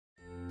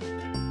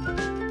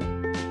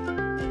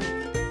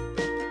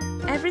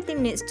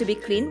everything needs to be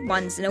cleaned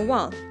once in a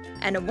while,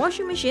 and a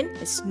washing machine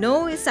is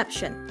no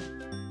exception.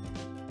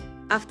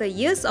 After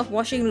years of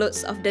washing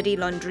loads of dirty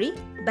laundry,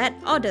 bad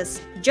odors,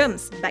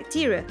 germs,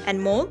 bacteria,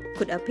 and mold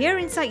could appear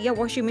inside your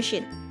washing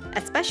machine,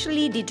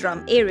 especially the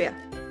drum area.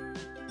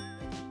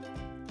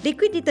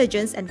 Liquid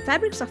detergents and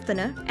fabric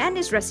softener and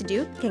its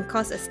residue can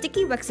cause a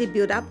sticky waxy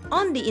buildup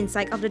on the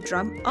inside of the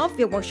drum of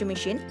your washing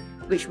machine,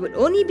 which would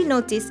only be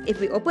noticed if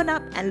we open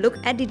up and look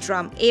at the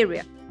drum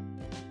area.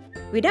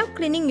 Without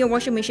cleaning your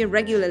washing machine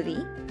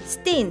regularly,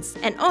 stains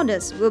and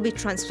odors will be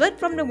transferred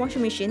from the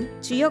washing machine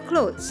to your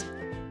clothes.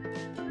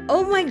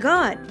 Oh my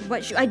god,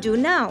 what should I do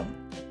now?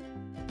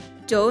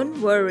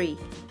 Don't worry.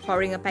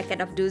 Pouring a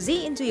packet of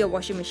Doozie into your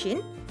washing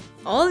machine,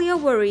 all your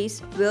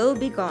worries will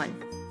be gone.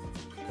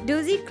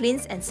 Doozie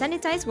cleans and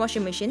sanitizes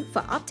washing machine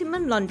for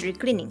optimum laundry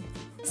cleaning.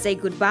 Say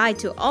goodbye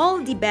to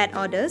all the bad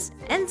odors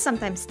and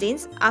sometimes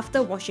stains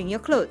after washing your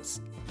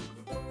clothes.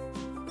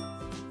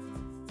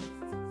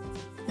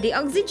 The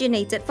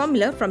oxygenated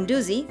formula from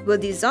Doozie will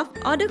dissolve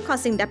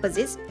odor-causing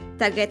deposits,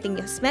 targeting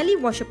your smelly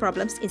washer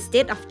problems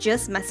instead of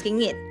just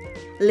masking it,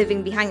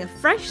 leaving behind a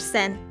fresh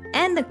scent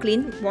and a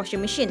clean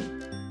washing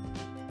machine.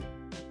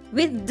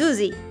 With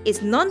Doozie,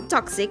 it's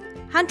non-toxic,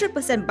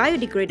 100%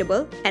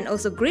 biodegradable, and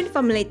also green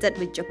formulated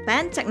with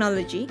Japan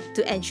technology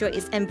to ensure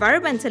it's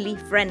environmentally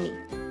friendly.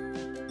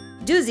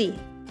 Doozie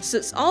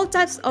suits all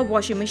types of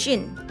washing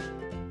machine.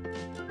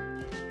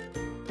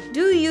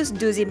 Do use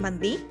Doozie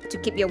monthly to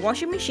keep your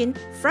washing machine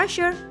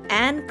fresher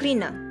and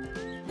cleaner.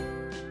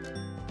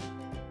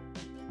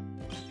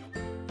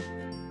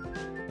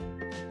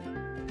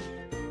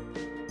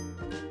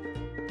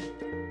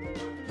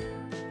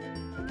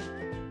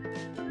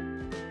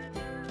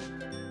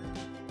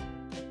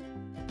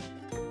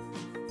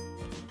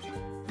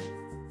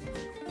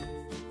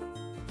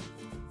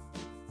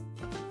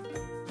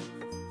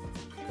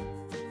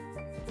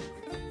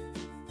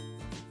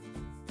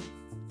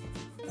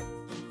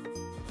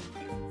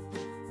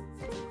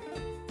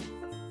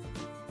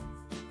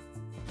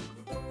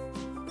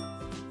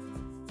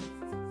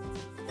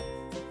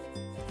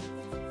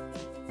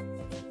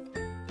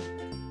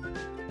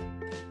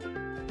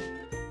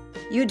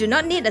 You do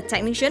not need a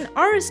technician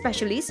or a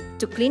specialist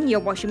to clean your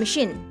washing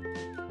machine.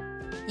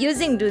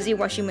 Using Doozie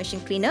Washing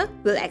Machine Cleaner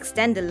will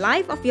extend the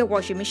life of your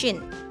washing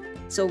machine.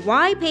 So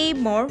why pay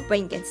more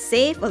when you can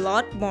save a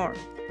lot more?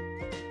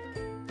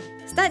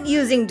 Start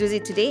using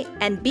Doozie today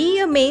and be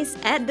amazed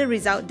at the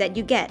result that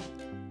you get.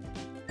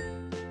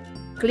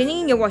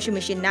 Cleaning your washing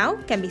machine now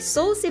can be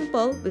so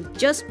simple with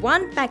just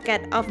one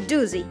packet of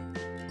Doozie.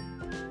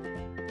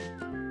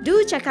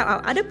 Do check out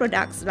our other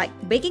products like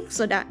baking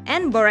soda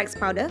and borax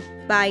powder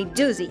by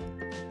Doozie.